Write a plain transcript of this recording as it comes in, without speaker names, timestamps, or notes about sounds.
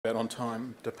about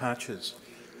on-time departures.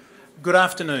 Good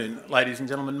afternoon, ladies and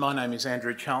gentlemen. My name is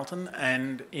Andrew Charlton,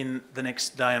 and in the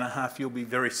next day and a half you'll be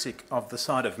very sick of the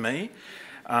sight of me,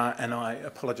 and I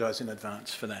apologise in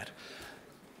advance for that.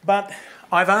 But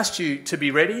I've asked you to be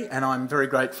ready, and I'm very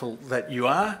grateful that you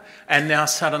are, and now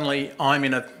suddenly I'm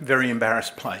in a very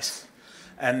embarrassed place.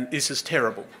 And this is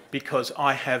terrible, because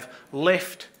I have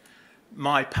left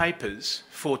my papers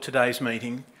for today's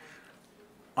meeting.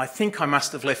 I think I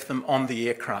must have left them on the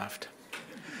aircraft.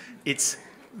 It's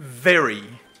very,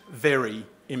 very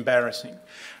embarrassing.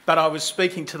 But I was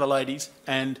speaking to the ladies,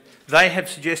 and they have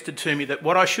suggested to me that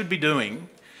what I should be doing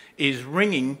is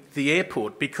ringing the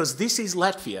airport, because this is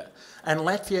Latvia, and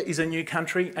Latvia is a new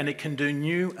country and it can do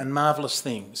new and marvellous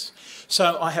things.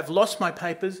 So I have lost my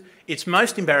papers. It's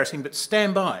most embarrassing, but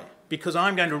stand by, because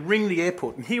I'm going to ring the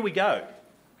airport, and here we go.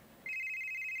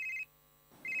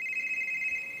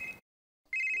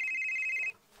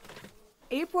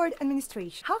 Airport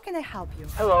Administration, how can I help you?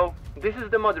 Hello, this is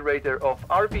the moderator of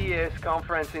RPAS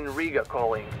conference in Riga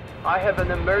calling. I have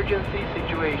an emergency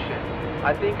situation.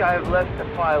 I think I have left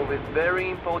a file with very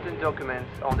important documents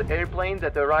on the airplane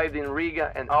that arrived in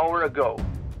Riga an hour ago.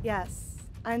 Yes,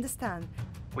 I understand.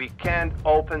 We can't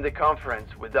open the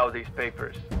conference without these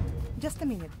papers. Just a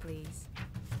minute, please.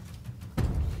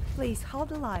 Please hold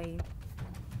the line.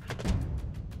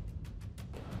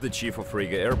 The Chief of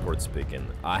Riga Airport speaking.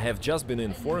 I have just been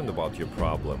informed about your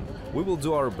problem. We will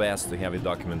do our best to have your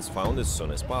documents found as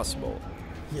soon as possible.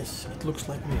 Yes, it looks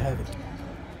like we have it.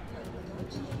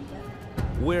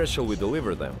 Where shall we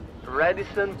deliver them?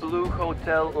 Radisson Blue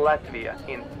Hotel, Latvia,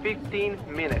 in 15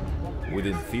 minutes.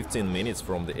 Within 15 minutes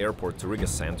from the airport to Riga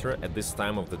Center at this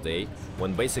time of the day,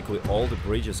 when basically all the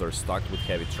bridges are stocked with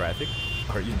heavy traffic?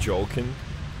 Are you joking?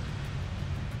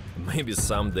 Maybe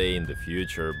someday in the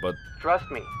future, but... Trust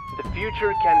me, the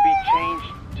future can be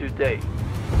changed today.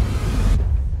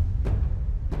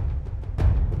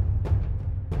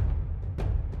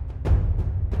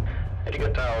 Riga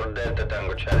Tower, Delta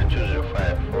Tango Charlie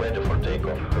 205, ready for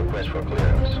takeoff. Request for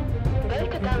clearance.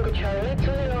 Delta Tango Charlie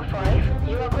 205,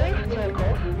 you are clear for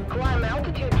takeoff. Climb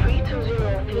altitude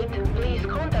 320 feet. Please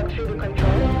contact Riga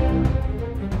Control.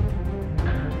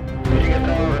 Riga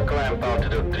Tower, climb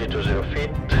altitude 320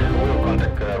 feet. We'll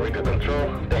contact Riga Control.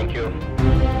 Thank you.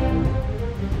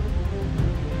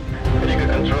 Riga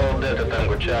Control, Delta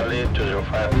Tango Charlie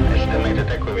 205, estimated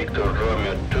Echo Victor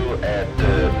Romeo 2 at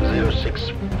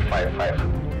 0655.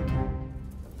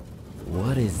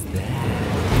 What is that?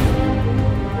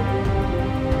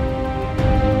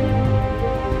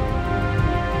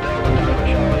 Delta Tango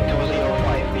Charlie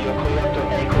 205, you're clear to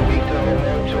Echo Victor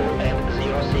Romeo 2 at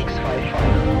 0655.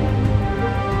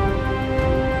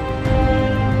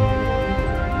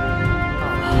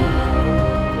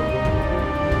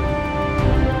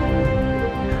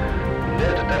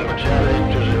 Charlie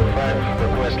 205,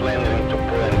 request landing to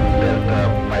point Delta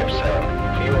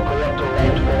 57. You are correct to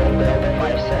land for Delta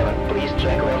 57. Please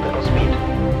check vertical speed.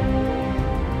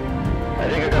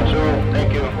 Riga Control,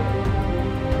 thank you.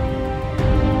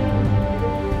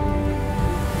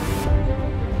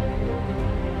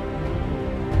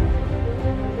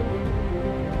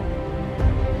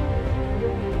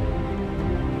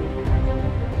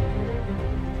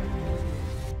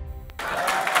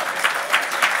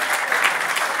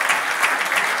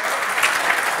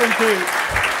 Thank you.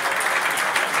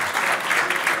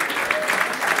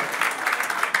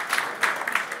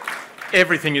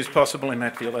 Everything is possible in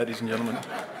Latvia, ladies and gentlemen.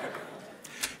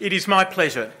 It is my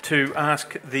pleasure to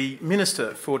ask the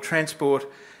Minister for Transport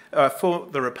for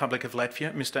the Republic of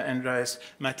Latvia, Mr Anrijs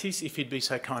Matīss, if he'd be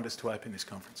so kind as to open this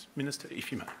conference. Minister,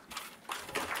 if you may.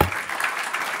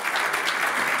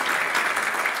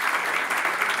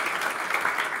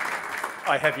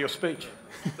 I have your speech.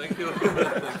 Thank you.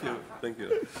 Thank you. Thank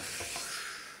you.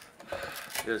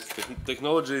 Yes,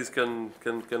 technologies can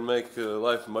make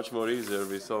life much more easier.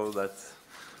 We saw that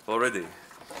already.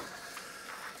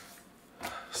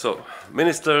 So,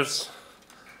 ministers,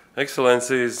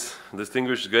 excellencies,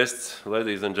 distinguished guests,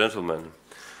 ladies and gentlemen,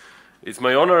 it's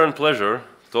my honor and pleasure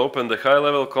to open the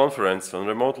high-level conference on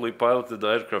remotely piloted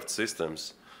aircraft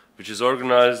systems, which is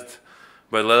organized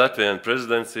by the Latvian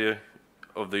Presidency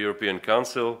of the European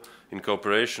Council in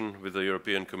cooperation with the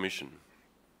European Commission.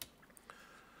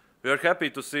 We are happy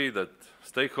to see that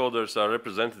stakeholders are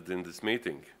represented in this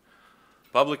meeting.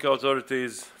 Public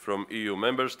authorities from EU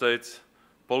member states,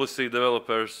 policy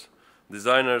developers,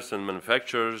 designers and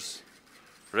manufacturers,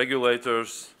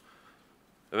 regulators,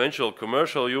 eventual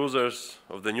commercial users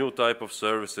of the new type of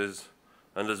services,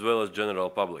 and as well as general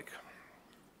public.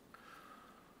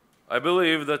 I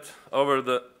believe that over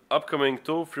the upcoming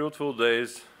 2 fruitful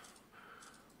days,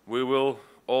 we will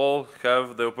all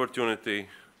have the opportunity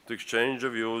to exchange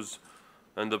views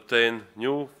and obtain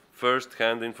new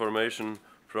first-hand information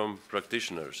from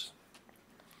practitioners.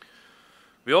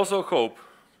 We also hope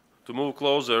to move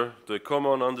closer to a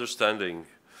common understanding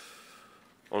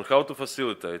on how to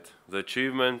facilitate the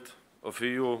achievement of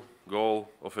EU goal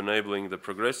of enabling the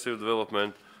progressive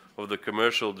development of the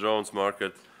commercial drones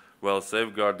market while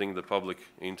safeguarding the public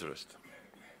interest.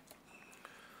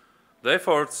 The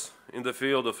efforts in the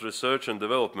field of research and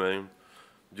development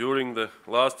during the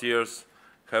last years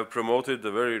have promoted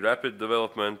the very rapid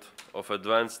development of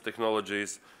advanced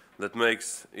technologies that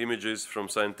makes images from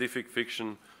scientific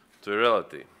fiction to a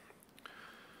reality.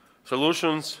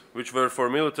 Solutions which were for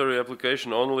military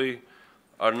application only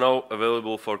are now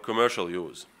available for commercial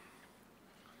use.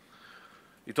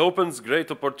 It opens great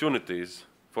opportunities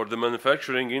for the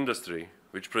manufacturing industry,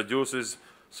 which produces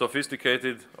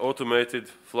sophisticated, automated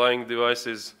flying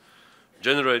devices,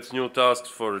 generates new tasks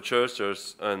for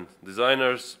researchers and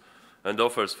designers, and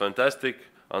offers fantastic,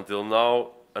 until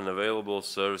now unavailable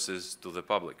services to the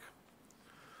public.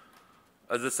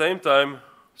 At the same time,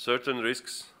 certain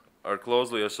risks are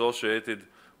closely associated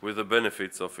with the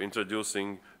benefits of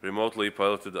introducing remotely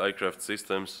piloted aircraft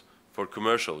systems for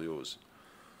commercial use.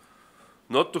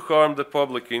 Not to harm the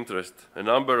public interest, a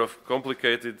number of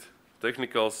complicated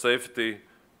technical safety,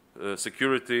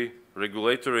 security,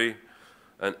 regulatory,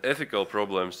 and ethical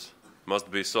problems must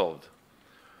be solved.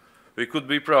 We could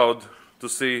be proud to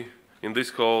see in this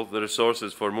hall the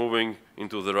resources for moving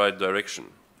into the right direction.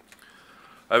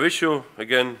 I wish you,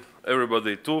 again,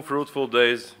 everybody, 2 fruitful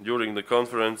days during the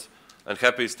conference and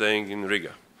happy staying in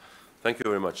Riga. Thank you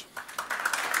very much.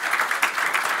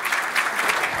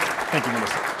 Thank you,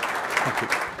 Minister. Thank you.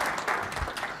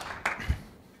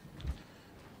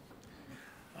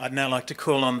 I'd now like to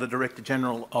call on the Director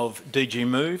General of DG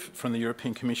Move from the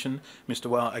European Commission, Mr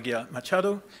João Aguiar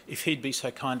Machado, if he'd be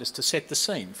so kind as to set the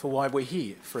scene for why we're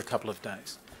here for a couple of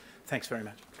days. Thanks very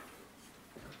much.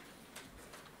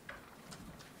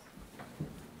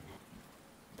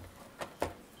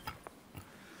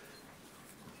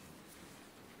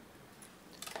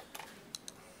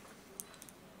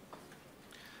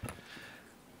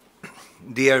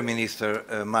 Dear Minister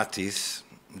Matíss,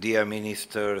 dear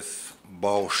Ministers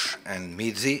Bosch and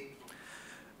Midzi,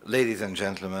 ladies and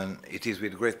gentlemen, it is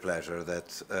with great pleasure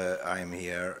that I am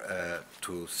here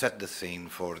to set the scene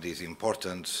for this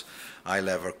important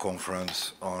high-level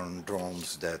conference on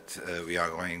drones that we are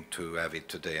going to have it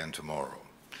today and tomorrow.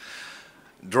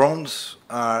 Drones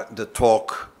are the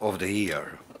talk of the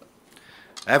year.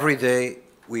 Every day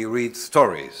we read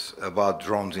stories about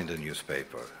drones in the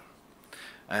newspaper.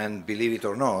 And believe it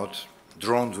or not,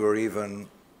 drones were even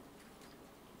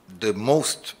the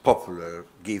most popular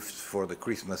gift for the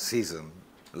Christmas season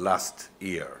last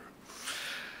year.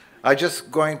 I'm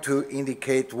just going to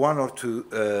indicate 1 or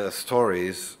 2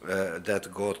 stories that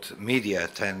got media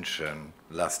attention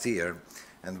last year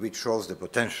and which shows the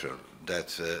potential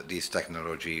that this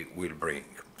technology will bring.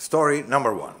 Story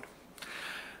number 1.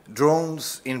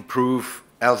 Drones improve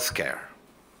healthcare.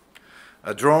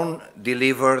 A drone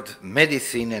delivered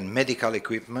medicine and medical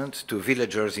equipment to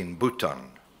villagers in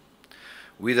Bhutan.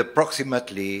 With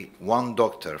approximately 1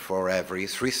 doctor for every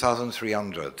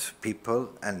 3,300 people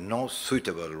and no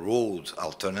suitable road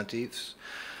alternatives,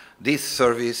 this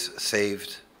service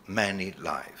saved many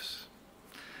lives.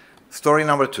 Story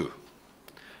number 2.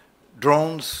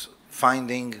 Drones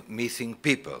finding missing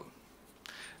people.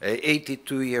 An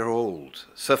 82-year-old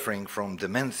suffering from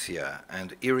dementia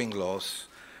and hearing loss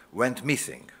went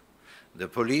missing. The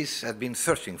police had been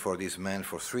searching for this man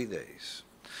for 3 days.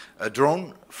 A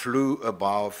drone flew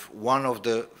above one of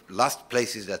the last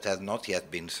places that had not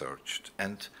yet been searched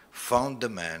and found the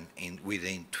man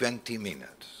within 20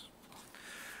 minutes.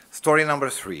 Story number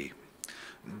 3.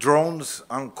 Drones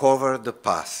uncover the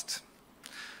past.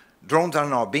 Drones are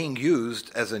now being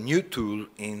used as a new tool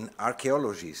in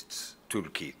archaeologists'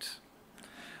 toolkit.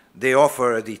 They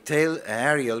offer a detailed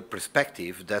aerial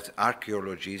perspective that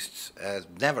archaeologists have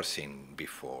never seen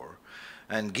before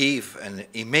and give an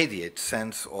immediate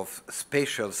sense of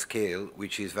spatial scale,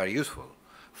 which is very useful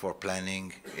for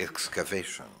planning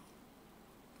excavation.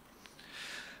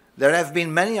 There have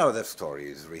been many other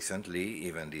stories recently,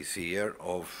 even this year,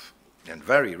 and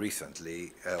very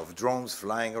recently, of drones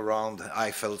flying around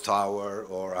Eiffel Tower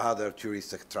or other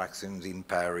tourist attractions in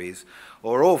Paris,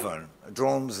 or even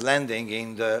drones landing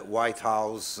in the White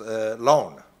House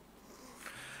lawn.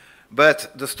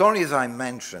 But the stories I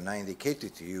mentioned, I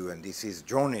indicated to you, and this is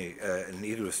only an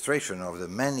illustration of the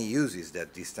many uses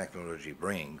that this technology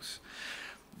brings.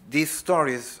 These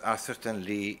stories are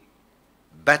certainly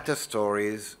better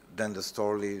stories than the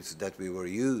stories that we were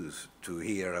used to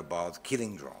hear about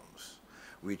killing drones,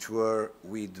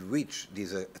 with which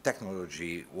this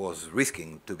technology was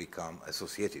risking to become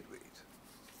associated with.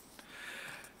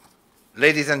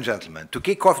 Ladies and gentlemen, to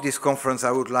kick off this conference,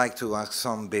 I would like to ask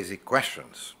some basic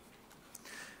questions.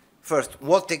 First,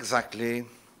 what exactly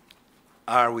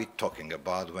are we talking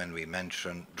about when we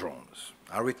mention drones?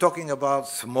 Are we talking about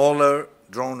smaller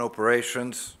drone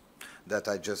operations that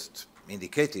I just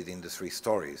indicated in the 3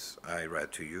 stories I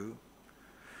read to you?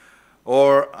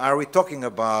 Or are we talking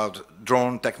about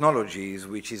drone technologies,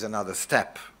 which is another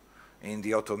step in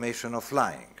the automation of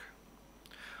flying?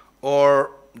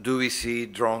 Or do we see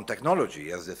drone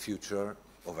technology as the future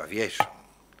of aviation?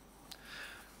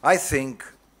 I think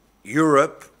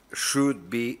Europe should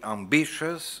be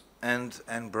ambitious and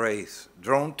embrace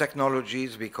drone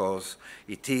technologies because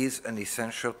it is an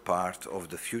essential part of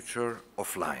the future of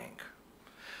flying.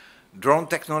 Drone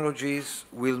technologies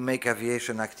will make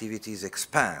aviation activities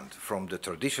expand from the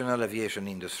traditional aviation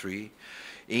industry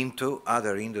into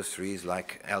other industries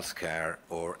like healthcare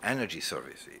or energy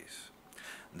services.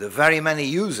 The very many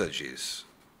usages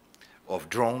of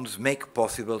drones make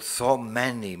possible so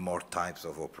many more types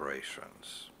of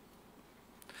operations.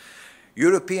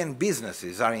 European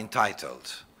businesses are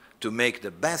entitled to make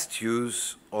the best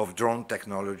use of drone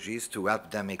technologies to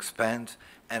help them expand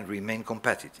and remain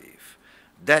competitive.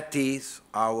 That is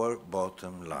our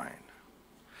bottom line.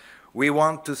 We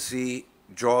want to see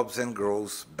jobs and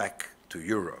growth back to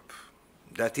Europe.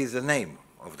 That is the name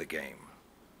of the game.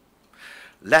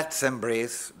 Let's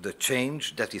embrace the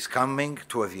change that is coming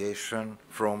to aviation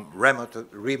from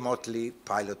remotely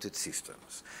piloted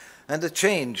systems. And the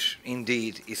change,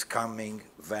 indeed, is coming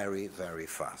very, very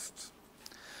fast.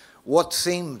 What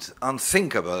seemed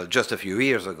unthinkable just a few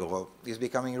years ago is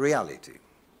becoming reality.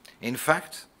 In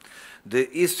fact, the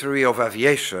history of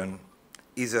aviation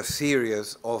is a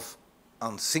series of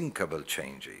unthinkable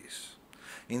changes.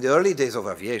 In the early days of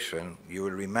aviation, you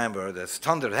will remember that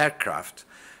standard aircraft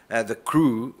had a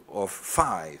crew of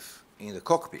 5 in the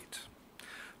cockpit.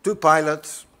 2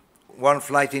 pilots, 1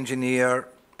 flight engineer,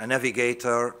 a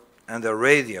navigator, and a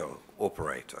radio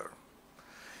operator.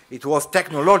 It was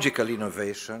technological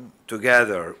innovation,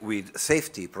 together with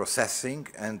safety processing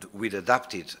and with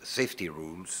adapted safety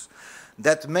rules,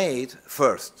 that made,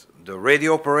 first, the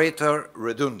radio operator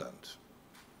redundant.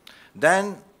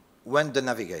 Then went the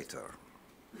navigator.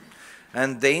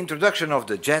 And the introduction of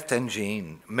the jet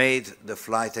engine made the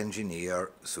flight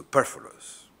engineer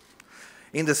superfluous.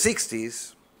 In the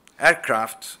 60s,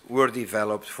 aircraft were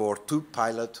developed for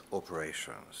 2-pilot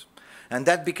operations. And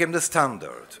that became the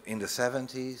standard in the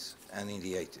 70s and in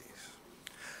the 80s.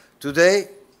 Today,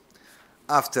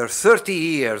 after 30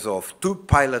 years of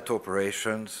 2-pilot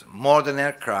operations, modern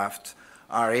aircraft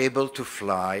are able to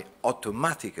fly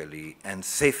automatically and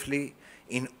safely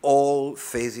in all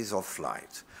phases of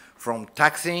flight, from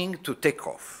taxiing to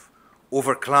takeoff,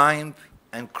 over climb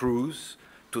and cruise,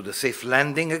 to the safe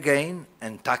landing again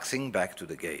and taxiing back to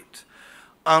the gate,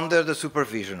 under the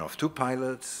supervision of 2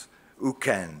 pilots who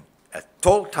can at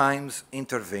all times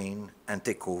intervene and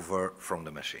take over from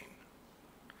the machine.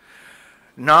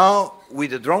 Now,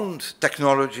 with the drone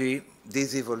technology,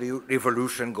 this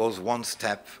evolution goes 1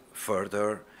 step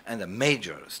further and a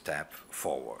major step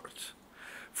forward.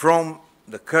 From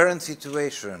the current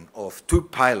situation of 2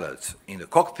 pilots in the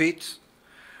cockpit,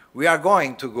 we are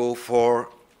going to go for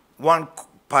 1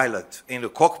 pilot in the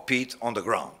cockpit on the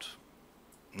ground,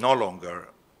 no longer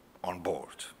on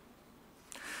board.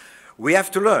 We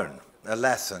have to learn a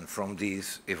lesson from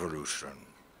this evolution.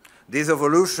 This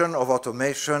evolution of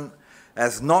automation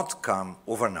has not come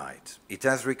overnight. It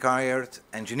has required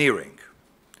engineering.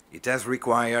 It has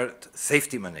required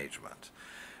safety management.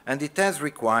 And it has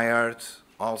required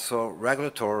also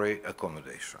regulatory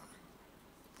accommodation.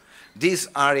 These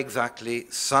are exactly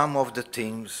some of the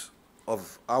themes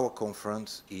of our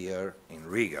conference here in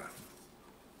Riga.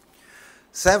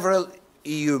 Several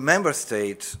EU member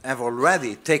states have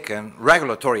already taken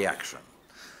regulatory action.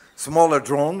 Smaller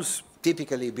drones,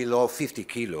 typically below 50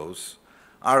 kilos,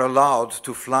 are allowed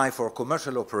to fly for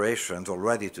commercial operations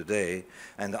already today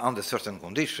and under certain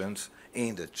conditions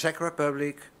in the Czech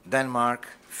Republic, Denmark,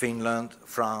 Finland,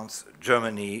 France,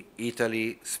 Germany,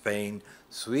 Italy, Spain,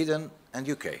 Sweden, and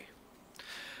UK.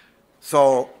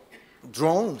 So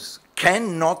drones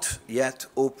cannot yet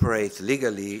operate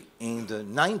legally in the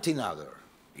 19 other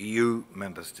EU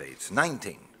member states,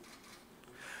 19.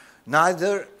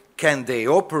 Neither can they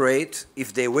operate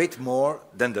if they weigh more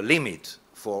than the limit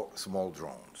for small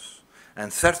drones.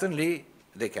 And certainly,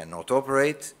 they cannot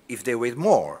operate if they weigh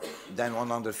more than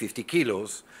 150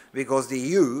 kilos, because the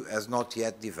EU has not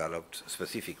yet developed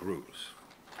specific rules.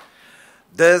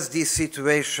 Does this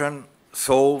situation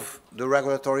solve the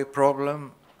regulatory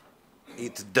problem?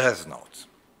 It does not.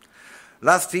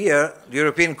 Last year, the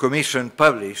European Commission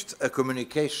published a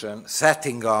communication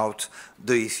setting out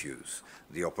the issues,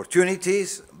 the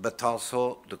opportunities, but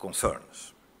also the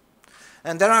concerns.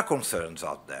 And there are concerns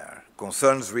out there,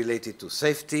 concerns related to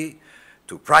safety,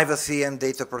 to privacy and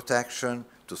data protection,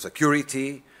 to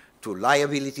security, to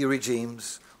liability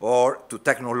regimes, or to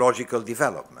technological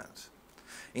development.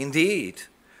 Indeed,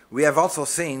 we have also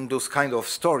seen those kind of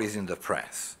stories in the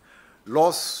press.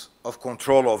 Loss of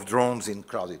control of drones in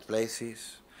crowded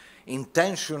places,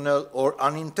 intentional or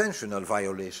unintentional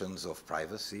violations of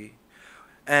privacy,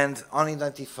 and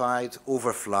unidentified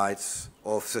overflights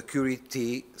of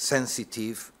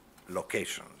security-sensitive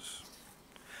locations.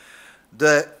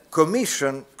 The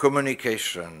Commission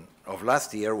communication of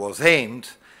last year was aimed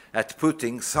at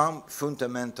putting some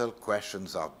fundamental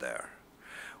questions out there.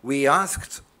 We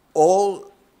asked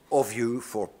all of you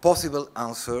for possible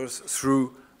answers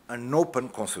through an open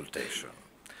consultation.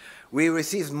 We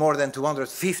received more than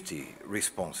 250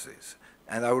 responses,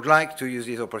 and I would like to use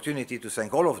this opportunity to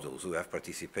thank all of those who have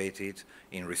participated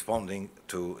in responding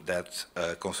to that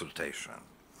consultation.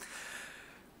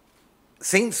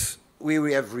 Since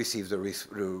we have received the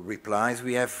replies,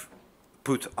 we have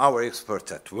put our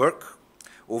experts at work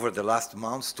over the last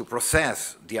months to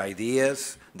process the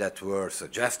ideas that were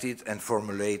suggested and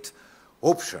formulate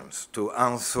options to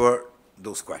answer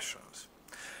those questions.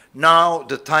 Now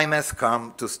the time has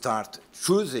come to start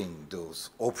choosing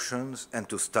those options and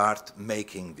to start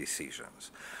making decisions.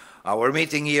 Our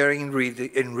meeting here in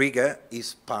Riga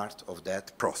is part of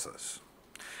that process.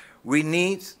 We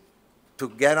need to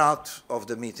get out of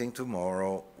the meeting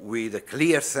tomorrow with a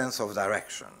clear sense of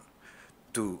direction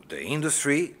to the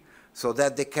industry so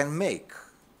that they can make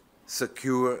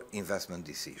secure investment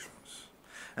decisions.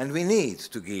 And we need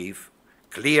to give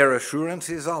clear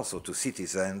assurances also to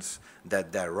citizens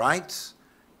that their rights,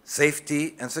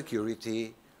 safety and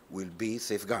security will be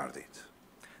safeguarded.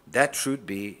 That should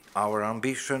be our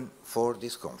ambition for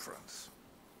this conference.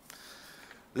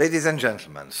 Ladies and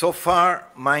gentlemen, so far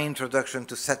my introduction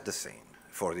to set the scene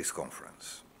for this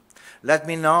conference. Let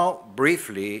me now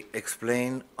briefly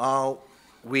explain how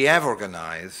we have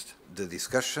organized the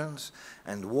discussions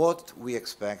and what we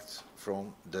expect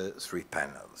from the three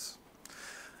panels.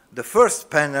 The first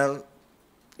panel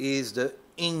is the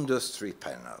industry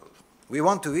panel. We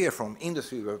want to hear from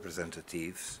industry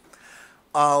representatives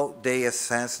how they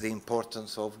assess the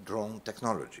importance of drone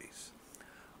technologies,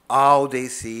 how they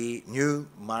see new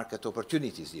market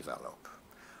opportunities develop,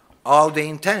 how they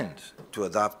intend to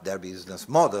adapt their business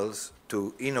models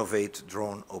to innovate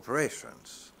drone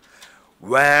operations,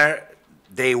 where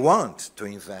they want to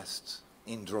invest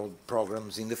in drone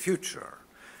programs in the future,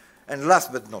 and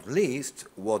last but not least,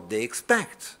 what they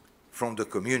expect from the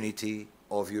community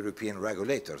of European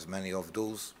regulators, many of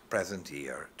those present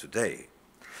here today.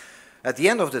 At the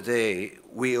end of the day,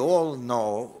 we all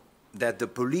know that the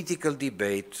political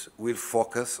debate will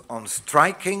focus on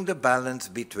striking the balance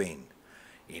between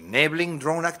enabling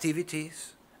drone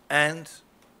activities and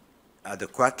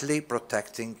adequately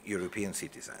protecting European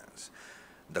citizens.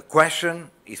 The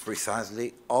question is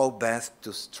precisely how best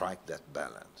to strike that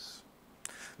balance.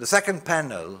 The second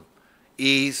panel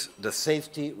is the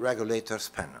safety regulators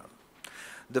panel.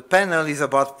 The panel is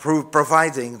about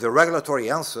providing the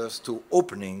regulatory answers to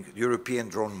opening European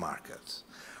drone markets.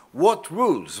 What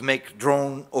rules make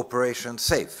drone operations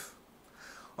safe?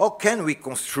 How can we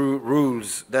construe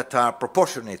rules that are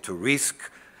proportionate to risk,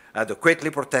 adequately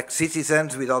protect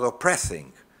citizens without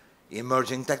oppressing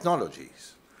emerging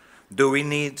technologies? Do we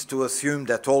need to assume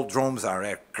that all drones are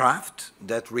aircraft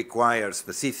that require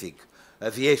specific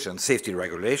aviation safety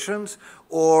regulations,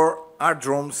 or are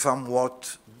drones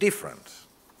somewhat different?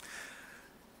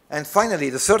 And finally,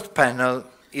 the third panel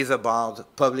is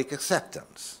about public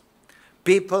acceptance.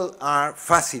 People are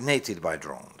fascinated by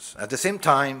drones. At the same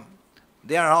time,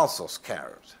 they are also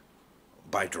scared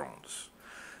by drones.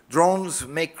 Drones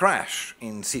may crash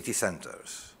in city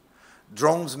centers.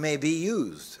 Drones may be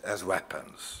used as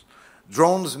weapons.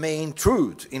 Drones may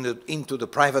intrude into the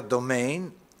private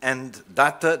domain, and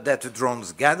data that the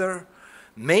drones gather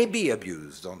may be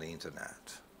abused on the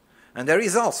internet. And there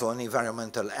is also an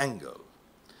environmental angle.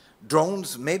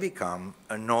 Drones may become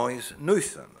a noise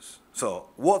nuisance. So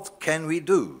what can we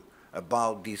do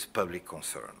about these public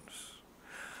concerns?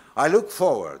 I look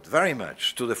forward very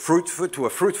much to a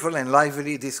fruitful and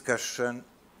lively discussion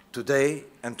today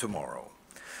and tomorrow.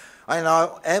 I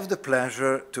now have the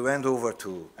pleasure to hand over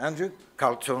to Andrew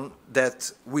Charlton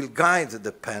that will guide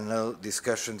the panel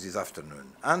discussions this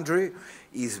afternoon. Andrew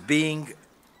is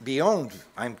beyond,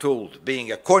 I'm told,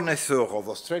 being a connoisseur of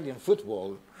Australian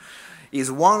football, is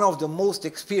one of the most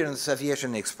experienced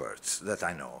aviation experts that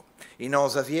I know. He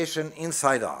knows aviation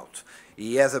inside out.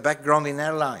 He has a background in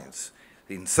airlines,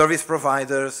 in service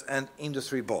providers and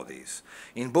industry bodies,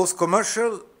 in both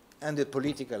commercial and the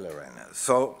political arenas.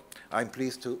 So I'm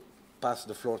pleased to pass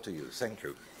the floor to you. Thank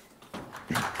you.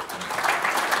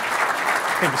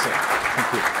 Thank you, sir.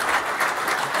 Thank you.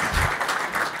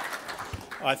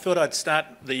 I thought I'd start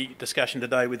the discussion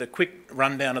today with a quick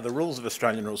rundown of the rules of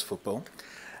Australian rules football,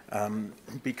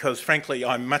 because frankly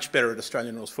I'm much better at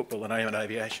Australian rules football than I am at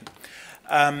aviation.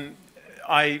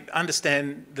 I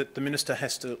understand that the Minister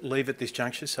has to leave at this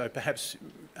juncture, so perhaps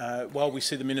while we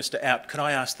see the Minister out, could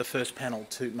I ask the first panel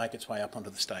to make its way up onto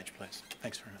the stage, please?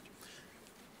 Thanks very much.